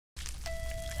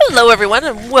Hello everyone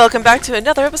and welcome back to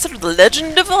another episode of The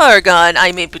Legend of Argon.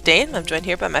 I'm Dane. I'm joined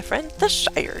here by my friend,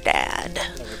 TheShireDad.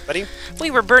 Hello everybody.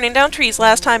 We were burning down trees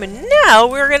last time and now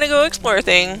we're gonna go explore a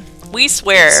thing. We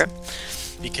swear.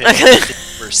 Yes,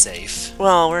 because we're safe.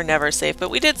 Well, we're never safe, but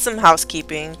we did some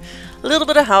housekeeping. A little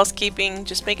bit of housekeeping,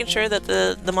 just making sure that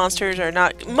the monsters are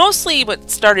not... Mostly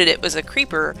what started it was a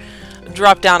creeper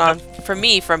dropped down on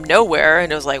me from nowhere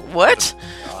and it was like, what?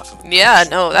 Yeah,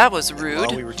 no, that was rude.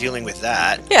 While we were dealing with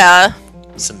that, yeah,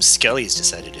 some skellies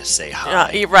decided to say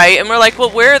hi. you're right, and we're like, well,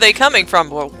 where are they coming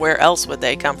from? Well, where else would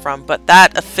they come from? But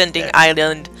that offending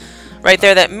island right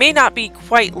there that may not be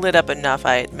quite lit up enough,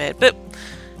 I admit. But,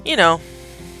 you know,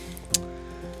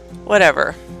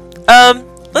 whatever.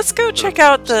 Let's go check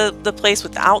out the place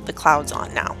without the clouds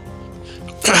on now.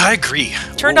 I agree.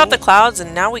 Turned off the clouds,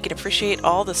 and now we can appreciate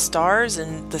all the stars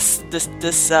and this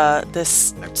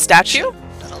statue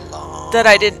that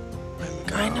I didn't.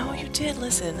 I know you did.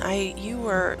 Listen, you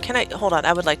were. Can I hold on?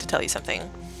 I would like to tell you something.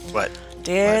 What?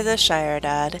 Dear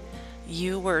TheShireDad,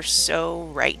 you were so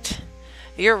right.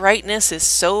 Your rightness is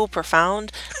so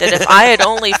profound that if I had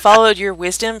only followed your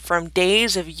wisdom from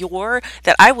days of yore,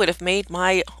 that I would have made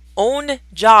my own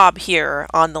job here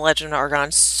on The Legend of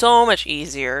Argon so much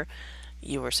easier.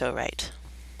 You were so right.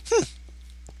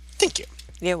 Thank you.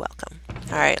 You're welcome.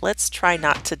 Alright, let's try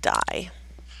not to die.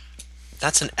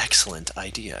 That's an excellent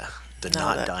idea. The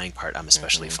not dying part I'm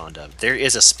especially fond of. There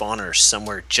is a spawner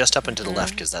somewhere just up and to the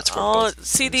left because that's where both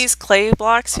see these clay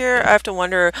blocks here? I have to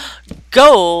wonder...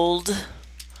 Gold!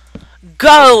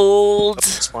 Gold!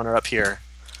 Spawner up here.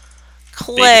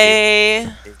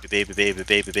 Clay!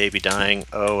 Baby dying.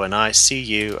 Oh, and I see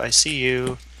you. I see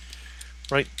you.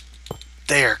 Right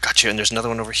there. Got you. And there's another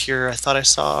one over here I thought I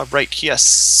saw. Right. Yes.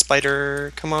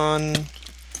 Spider. Come on.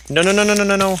 No.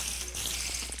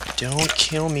 Don't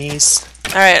kill me.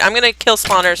 Alright, I'm gonna kill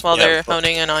spawners while they're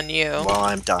honing in on you. While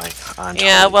I'm dying.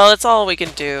 Yeah, well, it's all we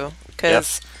can do.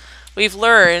 Because we've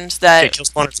learned that... Okay, kill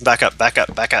spawners and back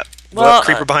up. Well, look,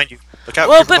 creeper behind you. Look out,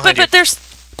 well, creeper behind you.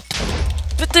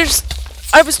 But there's...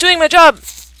 I was doing my job.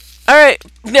 Alright,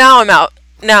 now I'm out.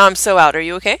 Now I'm so out. Are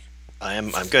you okay?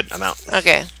 I'm good. I'm out.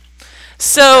 Okay.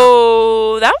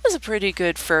 So, that was a pretty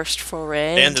good first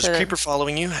foray. And there's a creeper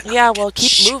following you. Yeah, well,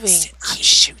 keep moving. He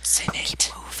shoots in it.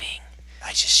 Keep moving.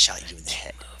 I just shot you in the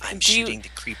head. I'm shooting the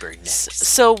creeper next.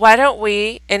 So why don't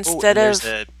we, instead of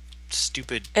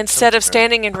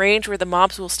standing in range where the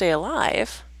mobs will stay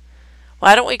alive,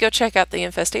 why don't we go check out the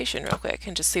infestation real quick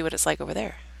and just see what it's like over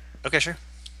there? Okay, sure.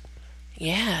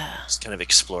 Yeah. Just kind of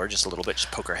explore just a little bit, just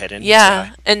poke our head in.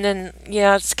 Yeah, and then,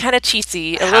 it's kind of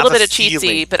cheatsy, a little bit of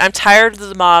cheatsy, but I'm tired of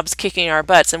the mobs kicking our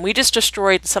butts, and we just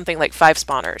destroyed something like 5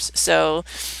 spawners, so...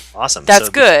 Awesome. That's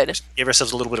good. Give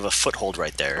ourselves a little bit of a foothold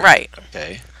right there. Right.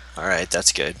 Okay. Alright,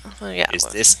 that's good. Yeah. Is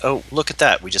this... Oh, look at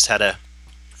that. We just had a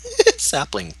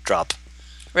sapling drop.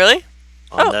 Really?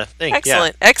 On the thing.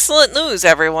 Excellent. Yeah. Excellent news,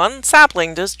 everyone.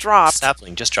 Sapling just dropped.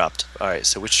 Sapling just dropped. Alright,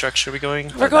 so which direction are we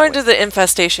going? We're going to the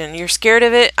infestation. You're scared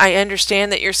of it. I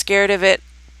understand that you're scared of it.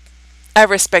 I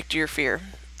respect your fear.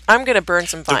 I'm going to burn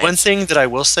some vines. The one thing that I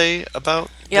will say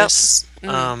about this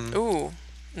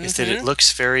is that it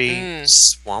looks very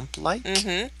swamp-like.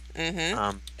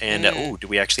 And, do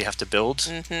we actually have to build?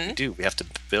 We do. We have to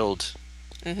build.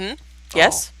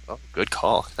 Yes. Oh, good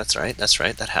call. That's right.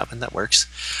 That happened. That works.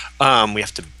 We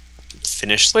have to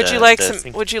finish. Would you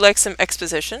like some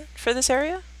exposition for this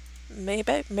area?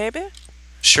 Maybe.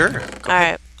 Sure. All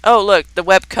right. Oh, look, the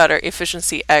web cutter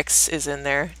efficiency X is in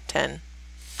there. 10.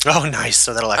 Oh, nice.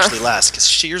 So that'll actually last because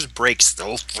shears break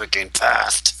so freaking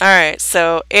fast. All right.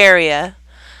 So area.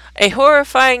 A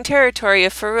horrifying territory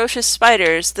of ferocious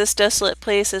spiders, this desolate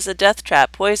place is a death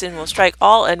trap. Poison will strike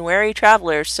all unwary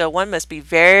travelers, so one must be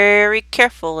very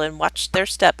careful and watch their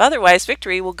step. Otherwise,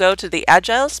 victory will go to the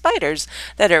agile spiders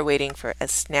that are waiting for a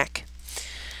snack.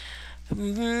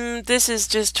 This is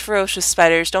just ferocious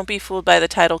spiders. Don't be fooled by the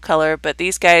title color, but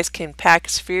these guys can pack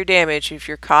severe damage if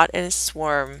you're caught in a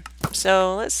swarm.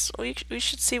 So we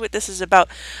should see what this is about.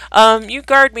 You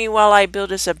guard me while I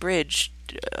build us a bridge.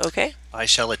 Okay. I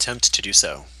shall attempt to do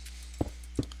so.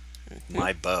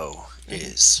 My bow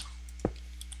is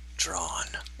drawn.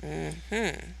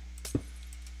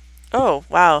 Oh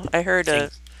wow! I heard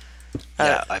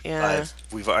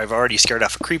I've already scared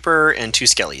off a creeper and 2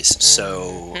 skellies.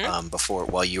 So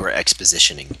while you were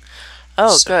expositioning.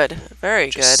 Oh, so, good. Very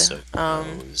good. So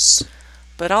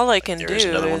but all I can do is... There's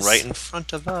another one right in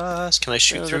front of us. Can I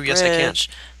shoot through? Yes, I can.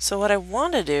 So what I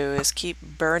want to do is keep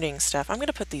burning stuff. I'm going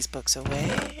to put these books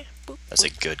away. Boop, that's a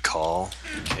good call.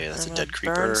 Okay, that's a dead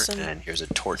creeper. And here's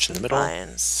a torch in the middle.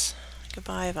 Vines.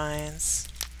 Goodbye, vines.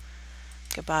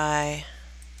 Goodbye.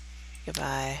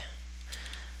 Goodbye.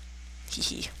 Hee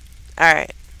hee.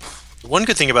 Alright. One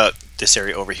good thing about this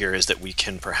area over here is that we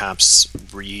can perhaps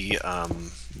resupply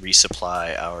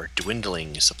our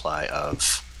dwindling supply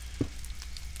of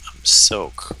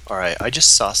soak. Alright, I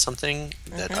just saw something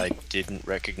that I didn't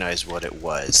recognize what it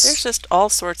was. There's just all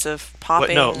sorts of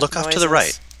popping No, look off to the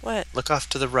right. What? Look off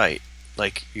to the right.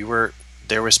 Like,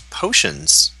 there was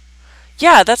potions.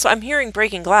 Yeah, that's what I'm hearing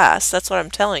breaking glass. That's what I'm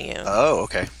telling you. Oh,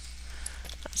 okay.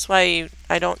 That's why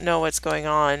I don't know what's going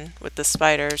on with the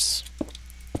spiders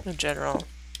in general.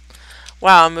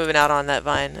 Wow, I'm moving out on that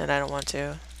vine and I don't want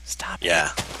to. Stop it.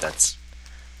 Yeah, that's...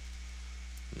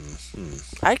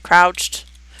 I crouched.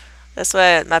 That's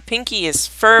why my pinky is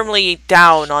firmly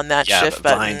down on that shift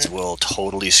button. Vines will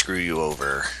totally screw you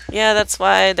over. Yeah, that's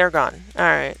why they're gone.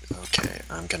 Alright. Okay,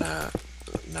 I'm gonna...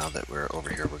 Now that we're over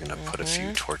here, we're gonna put a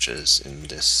few torches in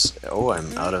this. Oh,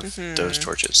 I'm out of those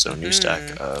torches, so new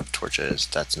stack of torches.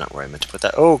 That's not where I meant to put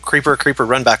that. Oh, creeper, creeper,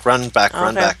 run back, run back,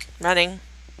 run back. Running.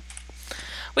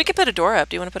 We could put a door up.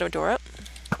 Do you want to put a door up?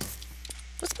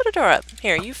 Let's put a door up.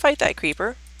 Here, you fight that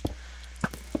creeper.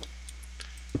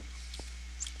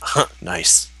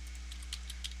 Nice.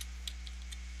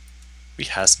 We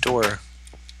has door.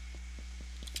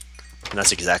 And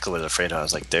that's exactly what I was afraid of. I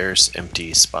was like, there's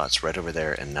empty spots right over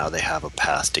there, and now they have a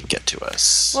path to get to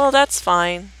us. Well, that's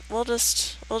fine. We'll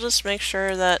just make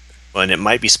sure that... Well, and it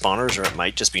might be spawners, or it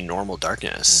might just be normal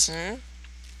darkness.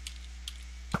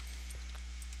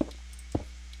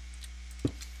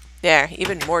 There,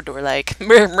 even more door-like.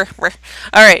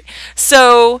 Alright,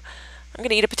 so I'm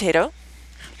gonna eat a potato.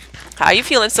 How you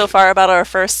feeling so far about our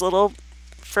first little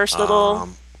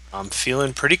I'm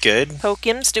feeling pretty good.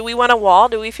 Pokemons? Do we want a wall?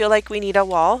 Do we feel like we need a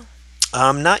wall?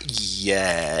 Not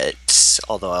yet.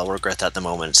 Although I'll regret that the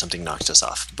moment something knocks us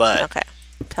off. But okay,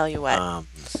 tell you what.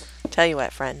 Tell you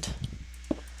what, friend.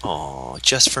 Oh,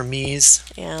 just for me's.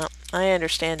 Yeah, I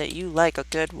understand that you like a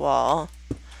good wall.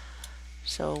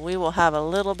 So we will have a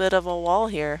little bit of a wall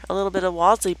here, a little bit of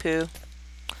wallsy poo.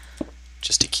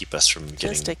 Just to keep us from getting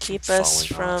Just to keep us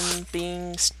from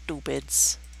being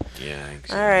stupids. Yeah,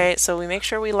 exactly. Alright, so we make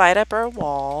sure we light up our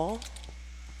wall.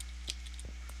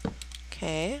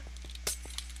 Okay.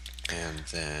 And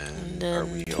then are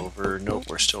we over? Nope,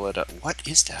 we're still at a... What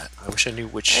is that? I wish I knew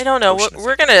which... I don't know.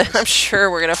 We're gonna... I'm sure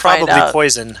we're gonna find out. Probably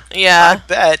poison. Yeah. I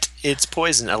bet it's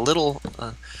poison. A little...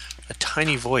 a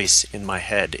tiny voice in my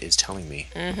head is telling me.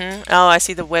 Oh, I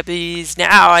see the webbies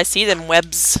now. I see them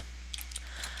webs.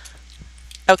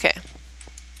 Okay.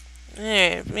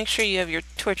 Alright, make sure you have your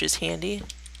torches handy.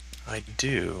 I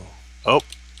do. Oh.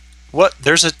 What?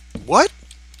 There's a... What?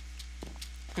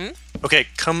 Okay,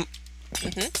 come...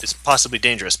 It's possibly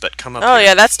dangerous, but come up Oh, here.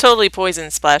 yeah, that's totally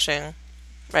poison splashing.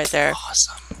 Right there.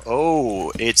 Awesome.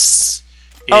 Oh, it's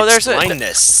there's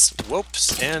blindness.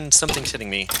 Whoops, and something's hitting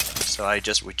me. So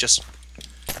we just...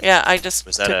 Yeah, I just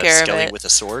Was that took a care of skelly it. with a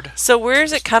sword? So where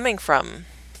is it coming from?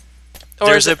 Or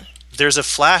There's a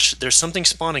flash. There's something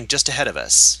spawning just ahead of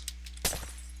us.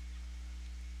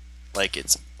 Like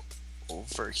it's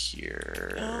over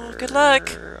here. Oh, good luck.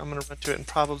 I'm gonna run to it and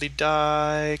probably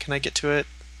die. Can I get to it?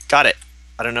 Got it.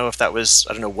 I don't know if that was...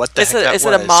 I don't know what the heck that was. Is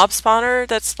it a mob spawner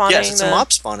that's spawning? Yes, it's a mob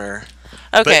spawner.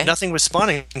 Okay. But nothing was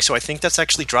spawning, so I think that's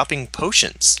actually dropping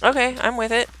potions. Okay, I'm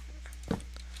with it.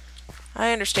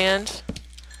 I understand.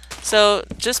 So,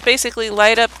 just basically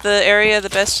light up the area the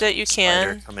best that you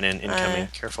can. Spider coming in, incoming.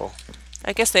 Careful.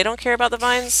 I guess they don't care about the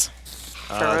vines?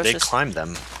 They climb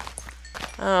them.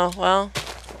 Oh, well.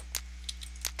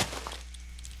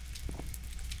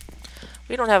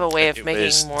 We don't have a way of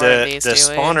making more of these, The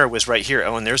spawner was right here.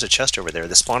 Oh, and there's a chest over there.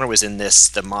 The spawner was in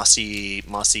the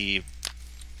mossy...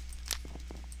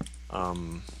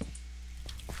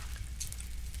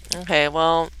 Okay,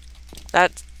 well,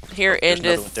 that here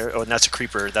ended... There. Oh, and that's a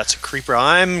creeper. That's a creeper.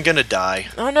 I'm gonna die.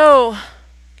 Oh, no.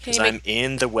 Because I'm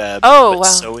in the web. Oh, but wow.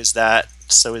 So is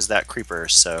that creeper,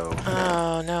 so...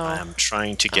 Oh, no. I'm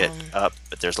trying to get up,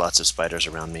 but there's lots of spiders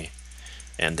around me.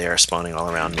 And they are spawning all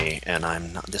around me, and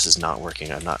this is not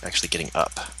working. I'm not actually getting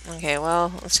up. Okay,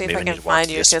 well, let's see if I Maybe I can need to walk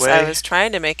find you, this because way. I was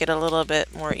trying to make it a little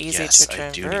bit more easy to traverse. Yes,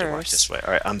 I do need to walk this way.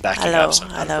 Alright, I'm backing Hello, up, so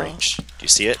I'm out of range. Do you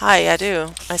see it? Hi, I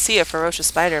do. I see a ferocious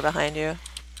spider behind you.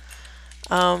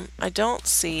 I don't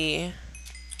see...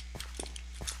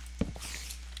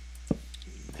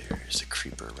 There's a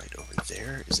creeper right over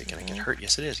there. Is it going to get hurt?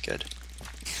 Yes, it is. Good.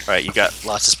 Alright, you got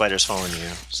lots of spiders following you,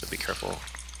 so be careful.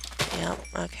 Yep,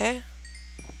 okay.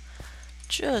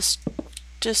 Just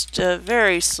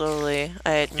very slowly,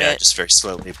 I admit. Yeah, just very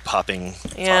slowly popping.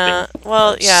 Yeah, popping.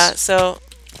 well, yeah, so...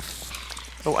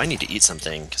 Oh, I need to eat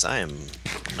something, because I am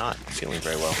not feeling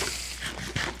very well.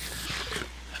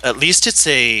 At least it's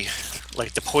a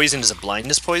Like the poison is a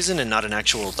blindness poison and not an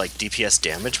actual like DPS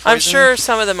damage poison? I'm sure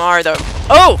some of them are though.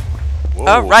 Oh! Whoa,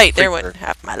 Alright, there creeper. went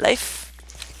half my life.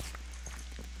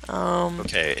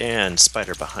 Okay, and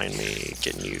spider behind me.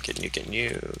 Getting you, getting you, getting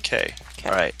you. Okay. Okay.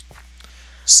 Alright.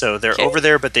 So they're Okay. over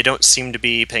there, but they don't seem to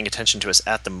be paying attention to us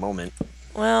at the moment.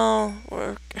 Well,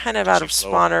 we're kind of out of Should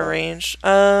blow up spawner our- range.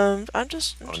 I'm Oh,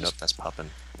 just nope, that's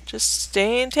popping. just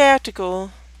staying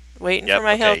tactical, waiting Yep, for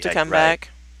my health okay, to yeah, come right. back.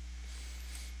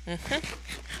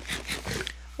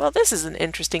 Well, this is an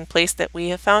interesting place that we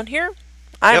have found here.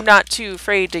 I'm Yep. not too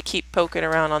afraid to keep poking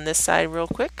around on this side real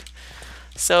quick.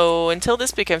 So until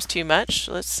this becomes too much,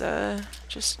 let's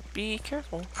just be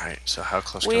careful. Alright, so how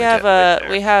close We can have I get? Right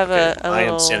there. we have Okay, a I am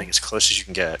little. standing as close as you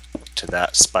can get to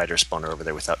that spider spawner over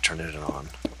there without turning it on.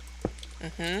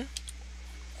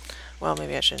 Well,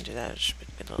 maybe I shouldn't do that. It should be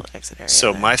a little exit area.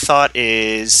 So then. my thought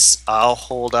is I'll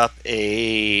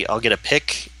get a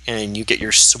pick and you get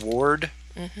your sword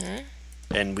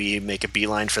and we make a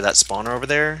beeline for that spawner over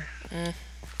there.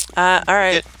 All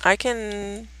right, I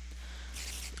can.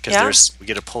 Because we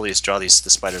get to pull these, draw the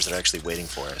spiders that are actually waiting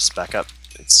for us. Back up.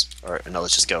 Alright, no,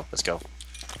 let's just go. Let's go.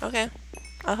 Okay,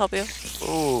 I'll help you.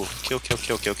 Oh, kill, kill,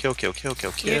 kill, kill, kill, kill, kill,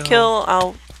 kill, kill. You kill,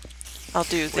 I'll do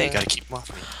Wait, you things. gotta keep them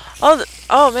off me. Oh,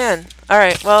 oh man. All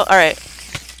right. Well, all right.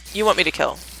 You want me to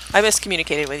kill? I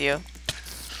miscommunicated with you.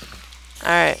 All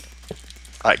right.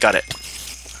 Alright, got it.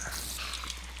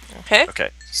 Okay. Okay,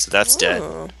 so that's dead.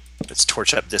 Ooh. Let's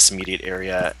torch up this immediate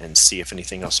area and see if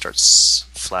anything else starts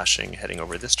flashing, heading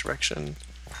over this direction.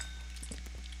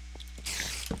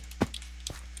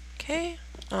 Okay.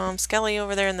 Skelly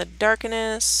over there in the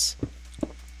darkness.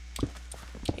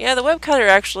 Yeah, the web cutter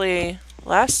actually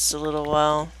lasts a little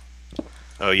while.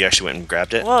 Oh, you actually went and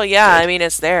grabbed it? Well, yeah. Good. I mean,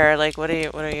 it's there. Like, what are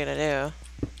you gonna do?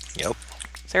 Yep.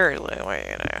 Seriously, what are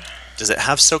you gonna do? Does it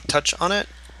have soak touch on it?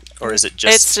 Or is it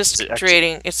just... It's just is it actually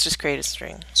creating. It's just created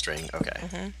string. string?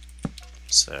 Okay.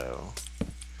 So...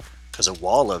 Because a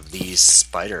wall of these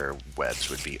spider webs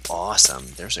would be awesome.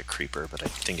 There's a creeper, but I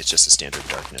think it's just a standard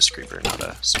darkness creeper, not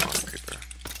a spawner creeper.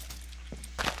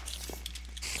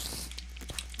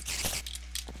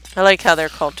 I like how they're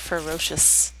called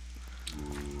ferocious.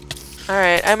 All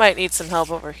right. I might need some help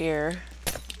over here.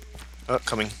 Oh,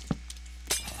 coming.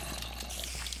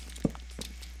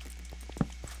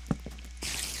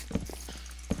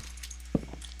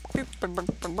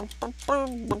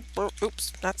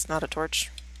 Oops, that's not a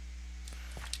torch.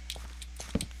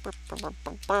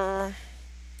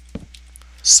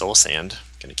 Soul sand.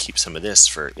 Gonna keep some of this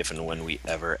for if and when we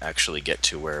ever actually get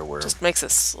to where we're Just makes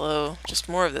us slow. Just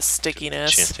more of the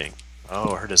stickiness. chanting.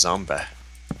 Oh, I heard a zombie.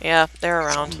 Yeah, they're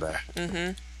around.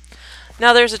 Zombie.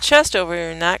 Now there's a chest over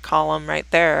in that column right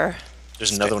there.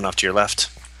 There's another one off to your left.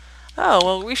 Oh,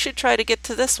 well, we should try to get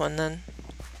to this one then.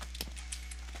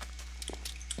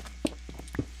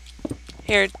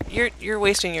 Here, you're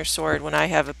wasting your sword when I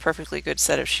have a perfectly good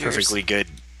set of shears. Perfectly good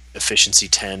efficiency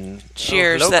 10.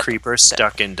 Shears Oh, hello, that- creeper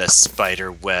stuck in the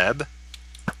spider web.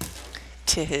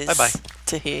 To his. Bye-bye.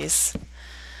 To his.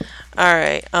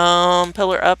 Alright,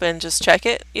 pillar up and just check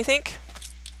it, you think?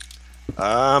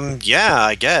 Yeah,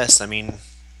 I guess. I mean,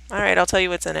 Alright, I'll tell you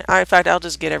what's in it. In fact, I'll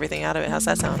just get everything out of it. How's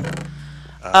that sound?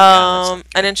 yeah,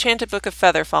 An enchanted book of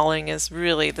feather falling is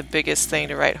really the biggest thing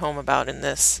to write home about in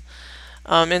this.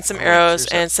 And some arrows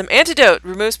here's a- and some antidote.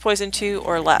 Removes poison 2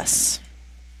 or less.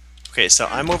 okay, so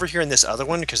I'm over here in this other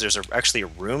one because there's actually a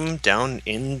room down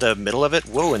in the middle of it.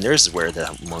 Whoa, and there's where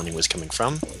the moaning was coming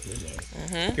from.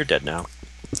 You're dead now.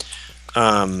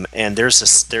 And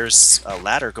there's a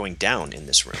ladder going down in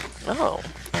this room. Oh,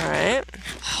 alright.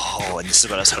 Oh, and this is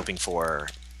what I was hoping for.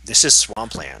 This is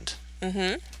swampland.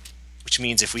 Which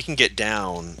means if we can get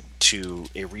down to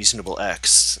a reasonable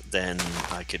X, then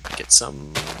I could get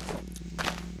some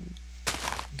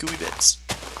gooey bits.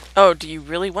 Oh, do you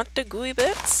really want the gooey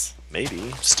bits?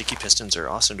 Maybe. Sticky pistons are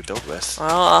awesome to build with.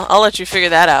 Well, I'll let you figure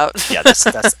that out. Yeah, that's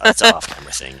an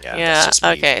off-camera thing. Yeah. Yeah, That's just me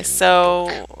okay, being-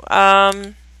 so,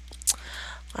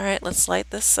 alright, let's light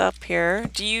this up here.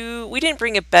 We didn't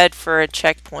bring a bed for a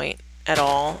checkpoint at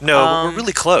all. No, but we're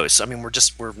really close. I mean,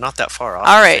 we're not that far off.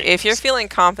 Alright, if you're feeling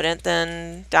confident,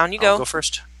 then down you I'll go. go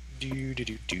first. Do do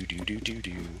do do do do do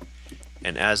do.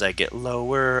 And as I get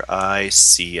lower, I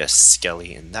see a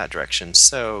skelly in that direction,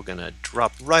 so gonna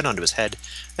drop right onto his head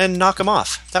and knock him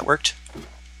off. That worked.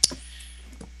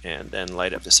 And then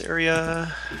light up this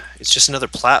area. It's just another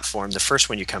platform, the first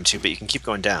one you come to, but you can keep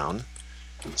going down.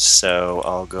 So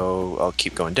I'll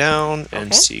keep going down and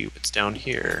Okay. see what's down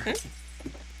here.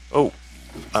 Oh,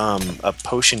 a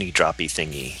potion-y droppy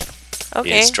thingy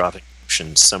Okay. is dropping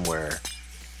potions somewhere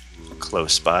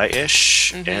close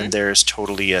by-ish, and there's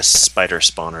totally a spider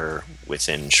spawner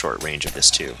within short range of this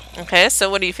too. Okay, so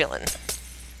what are you feeling?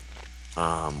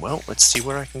 Well, let's see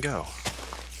where I can go.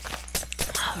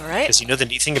 All right. Because you know the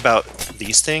neat thing about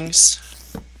these things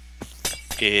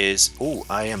is... Oh,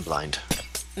 I am blind.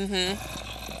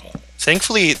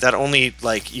 Thankfully, that only,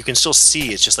 like, you can still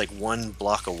see, it's just like one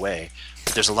block away.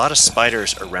 But there's a lot of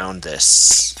spiders around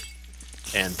this.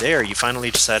 And there, you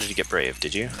finally decided to get brave,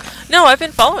 did you? No, I've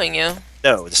been following you.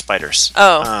 No, the spiders.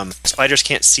 Oh. Spiders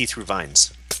can't see through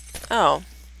vines. Oh.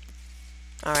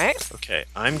 All right. Okay,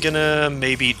 I'm gonna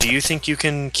maybe... Do you think you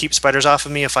can keep spiders off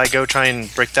of me if I go try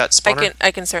and break that spawner?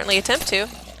 I can certainly attempt to,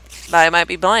 but I might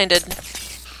be blinded.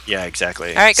 Yeah,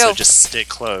 exactly. All right, go. So just stick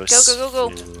close.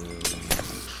 Go.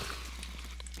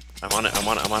 I'm on it,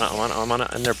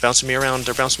 and they're bouncing me around.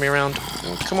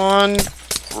 Come on,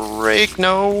 break,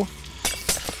 no.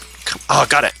 Oh,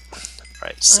 got it. All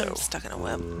right, so. I'm stuck in a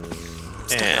web.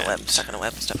 And Stuck in a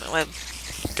web.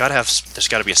 there's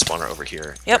gotta be a spawner over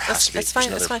here. Yep, that's fine.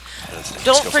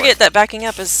 Don't forget that backing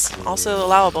up is also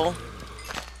allowable.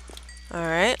 All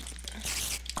right.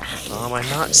 I'm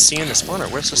not seeing the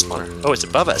spawner. Where's the spawner? Oh, it's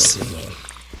above us.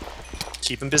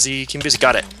 Keep him busy.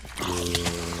 Got it.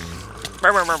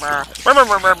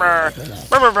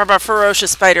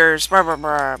 Ferocious spiders. Okay,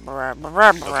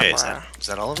 is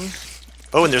that all of them?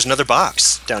 Oh, and there's another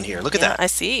box down here. Look at that. I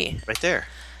see. Right there.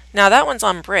 Now that one's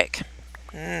on brick.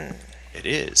 It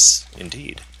is,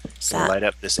 indeed. What's We'll that? light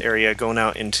up this area going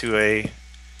out into a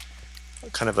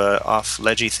kind of a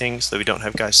off-ledgy thing so that we don't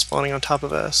have guys spawning on top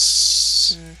of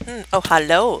us. Oh,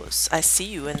 hellos. I see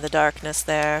you in the darkness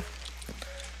there.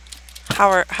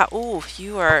 Ooh,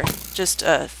 you are just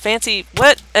a fancy...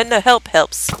 What? And the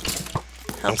helps.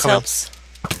 Helps.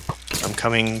 I'm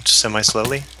coming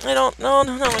semi-slowly. I don't... No,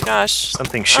 my gosh.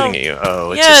 Something's shooting at you.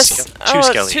 Oh, it's Yes! two It's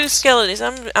skellies. two skeletons.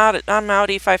 I'm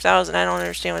Audi 5000. I don't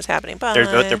understand what's happening. Bye.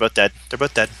 They're both dead. I'm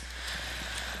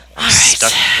Alright.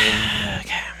 stuck in...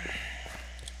 Okay.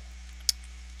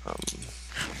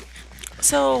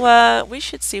 So, we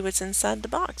should see what's inside the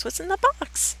box. What's in the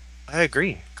box? I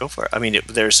agree. Go for it. I mean,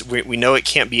 we know it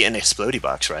can't be an explodey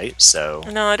box, right? So...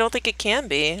 No, I don't think it can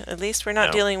be. At least we're not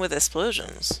No. dealing with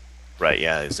explosions. Right,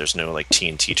 yeah, there's no, like,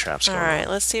 TNT traps going on. Alright,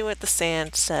 let's see what the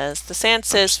sand says. The sand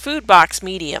says food box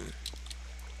medium.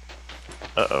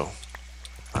 Uh-oh.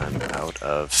 I'm out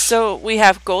of... So, we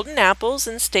have golden apples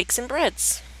and steaks and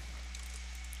breads.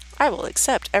 I will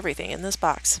accept everything in this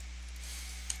box.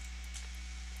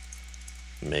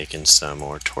 Making some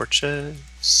more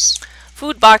torches.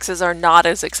 Food boxes are not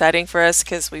as exciting for us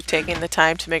because we've taken the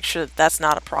time to make sure that that's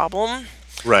not a problem.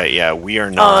 Right, yeah, we are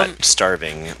not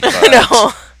starving, but...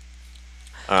 No.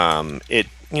 It,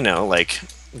 you know, like,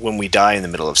 when we die in the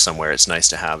middle of somewhere, it's nice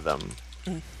to have them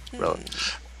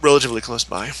relatively close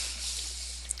by.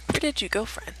 Where did you go,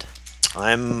 friend?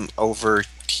 I'm over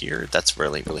here. That's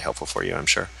really, really helpful for you, I'm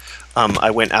sure.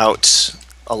 I went out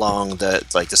along the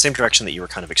same direction that you were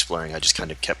kind of exploring. I just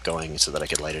kind of kept going so that I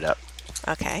could light it up.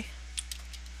 Okay.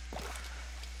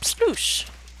 Sploosh.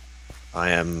 I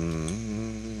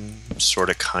am sort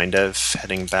of kind of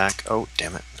heading back. Oh,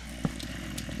 damn it.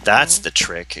 That's the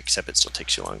trick, except it still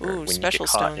takes you longer. Ooh, when you special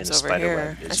get caught in stones a over spider here.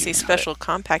 web, I is see you got special it.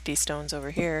 compacty stones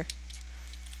over here.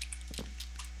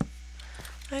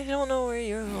 I don't know where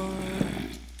you are.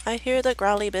 I hear the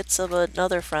growly bits of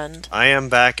another friend. I am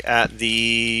back at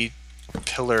the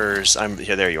pillars.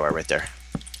 Yeah, there you are, right there.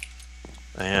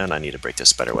 And I need to break this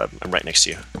spider web. I'm right next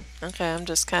to you. Okay, I'm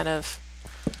just kind of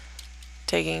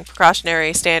taking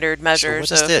precautionary standard measures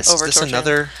so what is this? over Is this torching.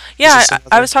 another? Yeah, is this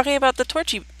I was talking about the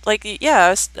torchy. Like,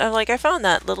 yeah, I found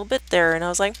that little bit there, and I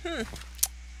was like, how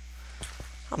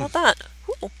about that?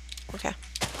 Ooh, okay.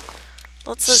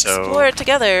 Let's explore it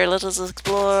together. Let us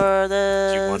explore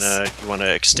this. You wanna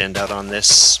extend out on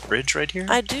this bridge right here?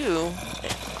 I do.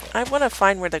 I want to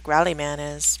find where the growly man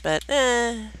is, but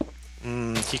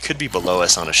He could be below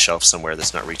us on a shelf somewhere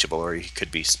that's not reachable, or he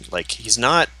could be like he's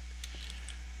not.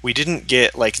 We didn't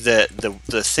get like the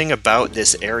thing about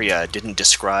this area didn't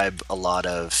describe a lot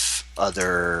of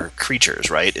other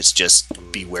creatures, right? It's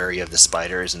just be wary of the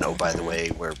spiders, and oh, by the way,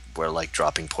 we're like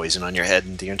dropping poison on your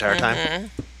head the entire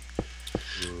time.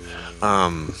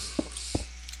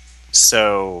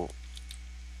 So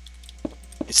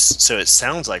it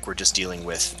sounds like we're just dealing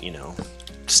with, you know,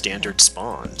 standard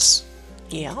spawns.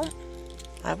 yeah,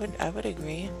 I would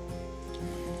agree.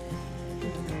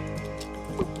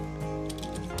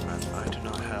 I do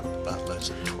not have butlets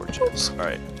and torches.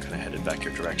 Alright, kind of headed back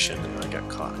your direction, and I got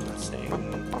caught in the thing.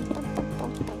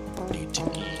 Need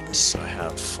to eat, so I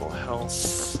have full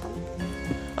health.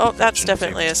 Oh, that's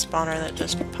definitely a spawner that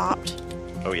just popped.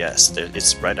 Oh yes,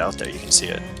 it's right out there. You can see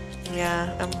it.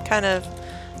 Yeah, I'm kind of,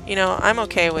 you know, I'm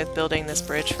okay with building this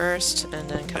bridge first and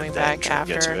then coming And then back try to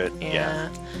after. get to it. Yeah.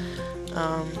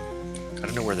 I I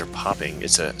don't know where they're popping.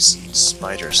 It's a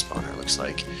spider spawner, looks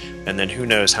like. And then who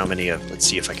knows how many of... Let's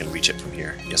see if I can reach it from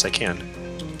here. Yes, I can.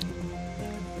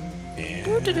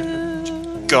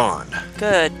 And... Gone.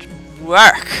 Good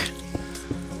work.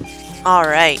 All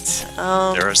right.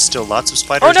 There are still lots of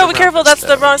spiders. Oh no, be around careful! us, That's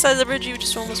the though. wong side of the bridge. You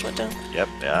just almost went down. Yep,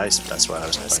 yeah, that's why I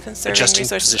was Just like, conserving adjusting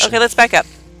resources. position. Okay, let's back up.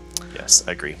 Yes,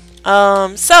 I agree.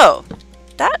 So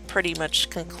that pretty much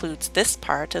concludes this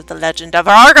part of the Legend of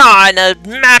Argon, a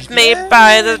map made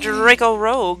by the Draco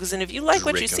Rogues. And if you like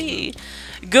what you see,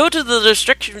 go to the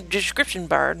description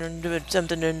bar and do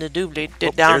something in the doobly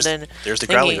down. There's the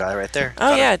growly guy right there. Oh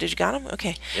Got yeah, him. did you got him?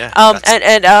 Okay. Yeah.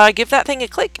 And give that thing a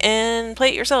click and play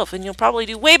it yourself, and you'll probably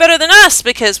do way better than us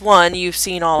because one, you've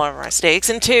seen all of our mistakes,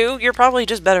 and two, you're probably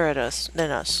just better at us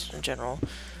than us in general.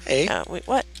 Hey. Wait,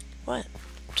 what? What?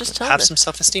 Just tell Have me. some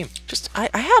self-esteem. I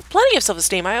have plenty of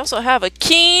self-esteem. I also have a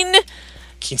keen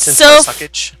Sense of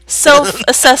suckage.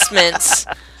 self-assessment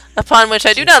upon which I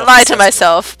do Keen not lie to self-assessment.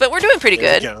 myself. But we're doing pretty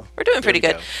There we good. go. We're doing There pretty we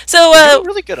good. go. So We're doing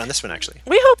really good on this one, actually.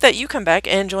 we hope that you come back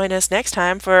and join us next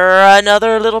time for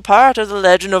another little part of the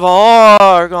Legend of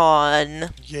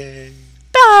Argon. Yay.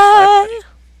 Bye. Bye, buddy.